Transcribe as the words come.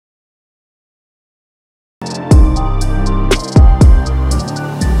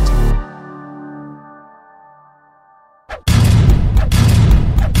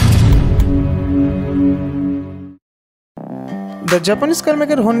The Japanese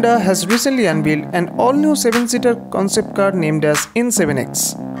carmaker Honda has recently unveiled an all-new 7-seater concept car named as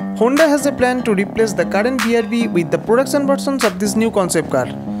N7X. Honda has a plan to replace the current BRV with the production versions of this new concept car.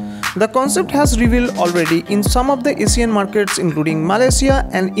 The concept has revealed already in some of the Asian markets including Malaysia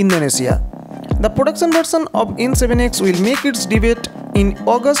and Indonesia. The production version of N7X will make its debut in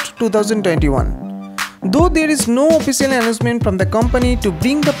August 2021. Though there is no official announcement from the company to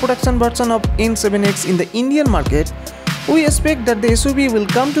bring the production version of N7X in the Indian market, we expect that the SUV will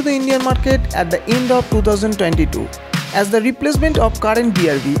come to the Indian market at the end of 2022 as the replacement of current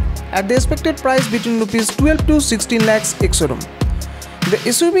BRV at the expected price between Rs 12 to 16 lakhs ex-showroom. The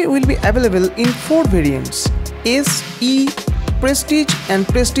SUV will be available in 4 variants: S, E, Prestige and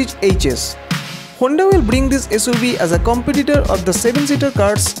Prestige HS. Honda will bring this SUV as a competitor of the 7-seater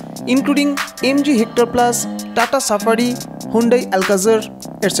cars including MG Hector Plus, Tata Safari, Hyundai Alcazar,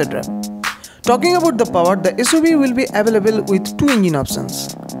 etc. Talking about the power, the SUV will be available with 2 engine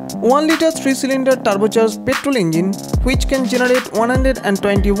options. 1-liter 3-cylinder turbocharged petrol engine which can generate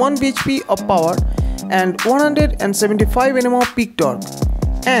 121 bhp of power and 175 Nm of peak torque,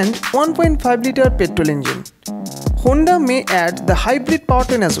 and 1.5-liter petrol engine. Honda may add the hybrid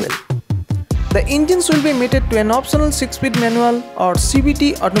powertrain as well. The engines will be mated to an optional 6-speed manual or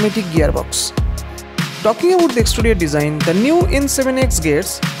CVT automatic gearbox. Talking about the exterior design, the new N7X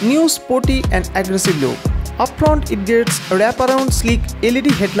gets new sporty and aggressive look. Up front it gets wraparound sleek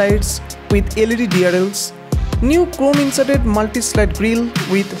LED headlights with LED DRLs, new chrome inserted multi-slide grille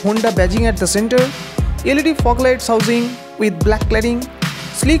with Honda badging at the center, LED fog lights housing with black cladding,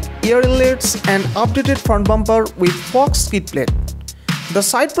 sleek air inlets and updated front bumper with Fox skid plate. The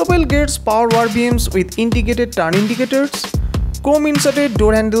side profile gets power war beams with integrated turn indicators, chrome inserted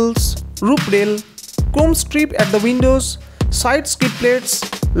door handles, roof rail, chrome strip at the windows, side skid plates,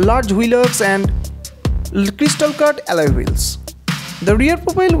 large wheel arcs and crystal cut alloy wheels. The rear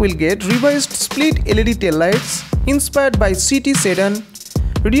profile will get revised split LED tail lights inspired by CT sedan,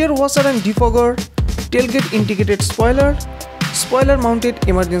 rear washer and defogger, tailgate integrated spoiler, spoiler mounted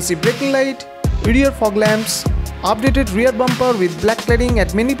emergency braking light, rear fog lamps, updated rear bumper with black cladding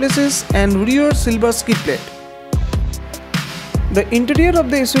at many places and rear silver skid plate. The interior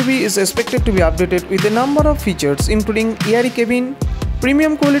of the SUV is expected to be updated with a number of features including airy cabin,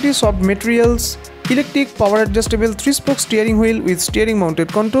 premium quality soft materials, electric power adjustable 3-spoke steering wheel with steering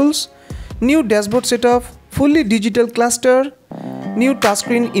mounted controls, new dashboard setup, fully digital cluster, new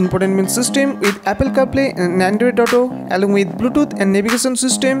touchscreen infotainment system with Apple CarPlay and Android Auto along with Bluetooth and navigation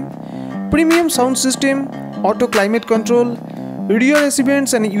system, premium sound system, auto climate control, rear AC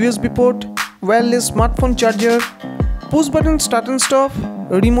vents and USB port, wireless smartphone charger, push button start and stop,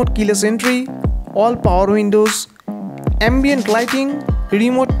 remote keyless entry, all power windows, ambient lighting,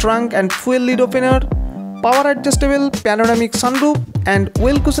 remote trunk and fuel lid opener, power adjustable panoramic sunroof and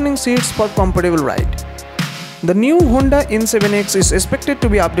well cushioning seats for comfortable ride. The new Honda N7X is expected to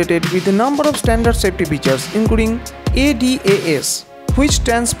be updated with a number of standard safety features including ADAS, which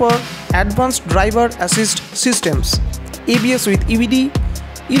stands for Advanced Driver Assist Systems, ABS with EBD,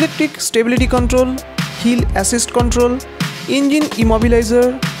 Electric Stability Control, Hill Assist Control, Engine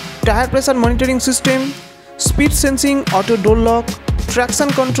Immobilizer, Tire Pressure Monitoring System, Speed Sensing Auto Door Lock, Traction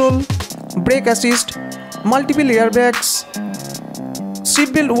Control, Brake Assist, Multiple Airbags,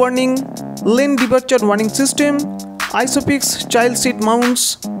 Seatbelt Warning, Lane Departure Warning System, Isofix Child Seat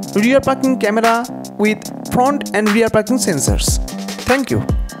Mounts, Rear Parking Camera with front and rear parking sensors. Thank you.